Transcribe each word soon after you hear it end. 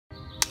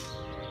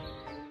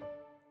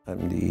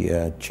I'm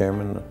the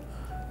chairman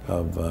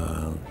of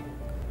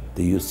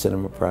the Youth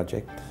Cinema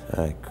Project.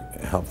 I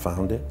helped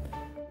found it.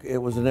 It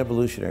was an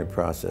evolutionary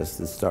process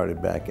that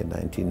started back in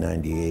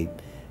 1998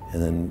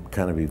 and then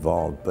kind of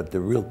evolved. But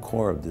the real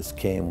core of this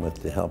came with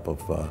the help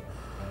of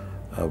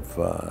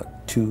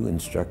two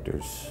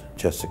instructors,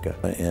 Jessica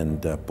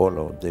and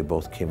Polo. They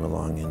both came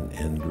along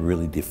and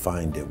really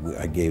defined it.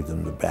 I gave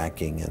them the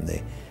backing, and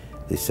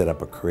they set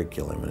up a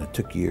curriculum, and it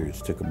took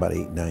years. It took about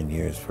 8-9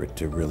 years for it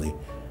to really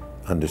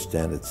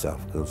understand itself.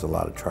 There was a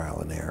lot of trial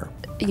and error.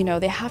 You know,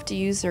 they have to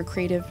use their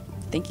creative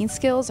thinking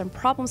skills and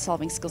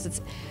problem-solving skills. It's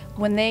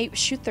when they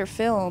shoot their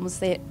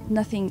films,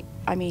 nothing,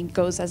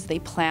 goes as they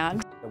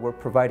planned. We're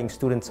providing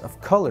students of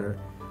color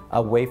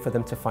a way for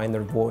them to find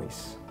their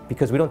voice,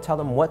 because we don't tell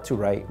them what to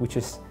write, we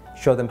just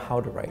show them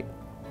how to write.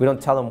 We don't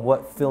tell them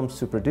what films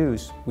to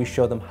produce, we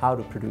show them how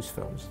to produce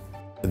films.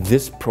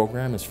 This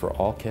program is for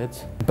all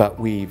kids, but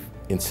we've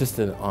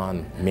insisted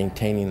on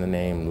maintaining the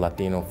name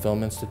Latino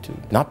Film Institute,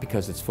 not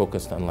because it's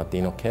focused on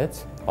Latino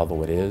kids,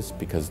 although it is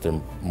because they're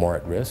more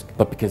at risk,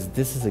 but because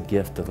this is a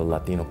gift to the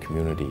Latino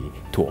community,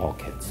 to all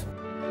kids.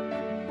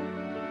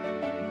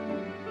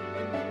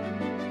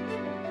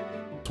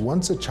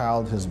 Once a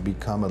child has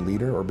become a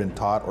leader or been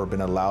taught or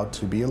been allowed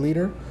to be a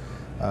leader,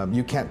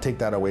 you can't take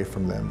that away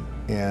from them.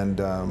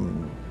 And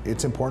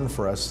it's important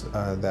for us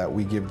that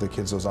we give the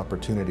kids those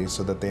opportunities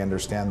so that they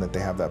understand that they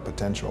have that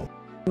potential.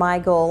 My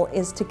goal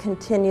is to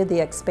continue the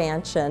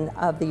expansion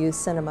of the Youth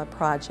Cinema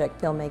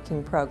Project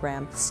filmmaking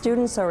program.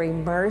 Students are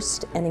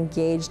immersed and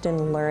engaged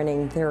in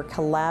learning. They're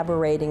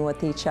collaborating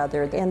with each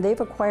other, and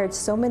they've acquired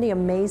so many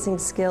amazing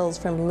skills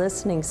from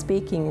listening,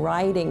 speaking,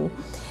 writing,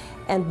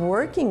 and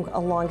working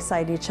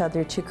alongside each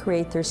other to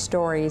create their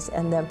stories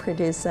and then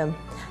produce them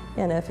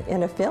in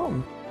a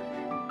film.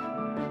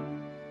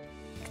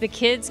 The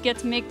kids get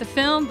to make the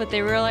film, but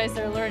they realize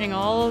they're learning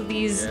all of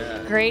these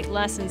great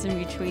lessons in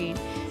between.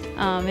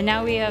 And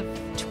now we have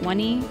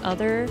 20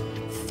 other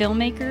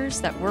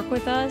filmmakers that work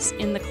with us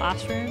in the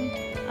classroom.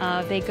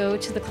 They go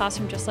to the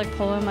classroom just like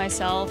Polo and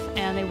myself,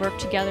 and they work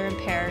together in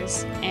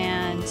pairs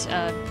and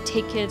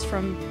take kids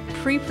from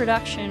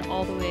pre-production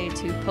all the way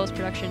to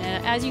post-production.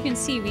 And as you can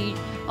see, we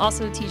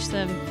also teach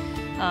them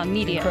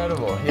media.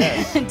 Incredible,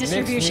 yes.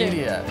 Distribution. Mixed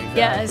media,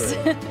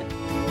 exactly. Yes.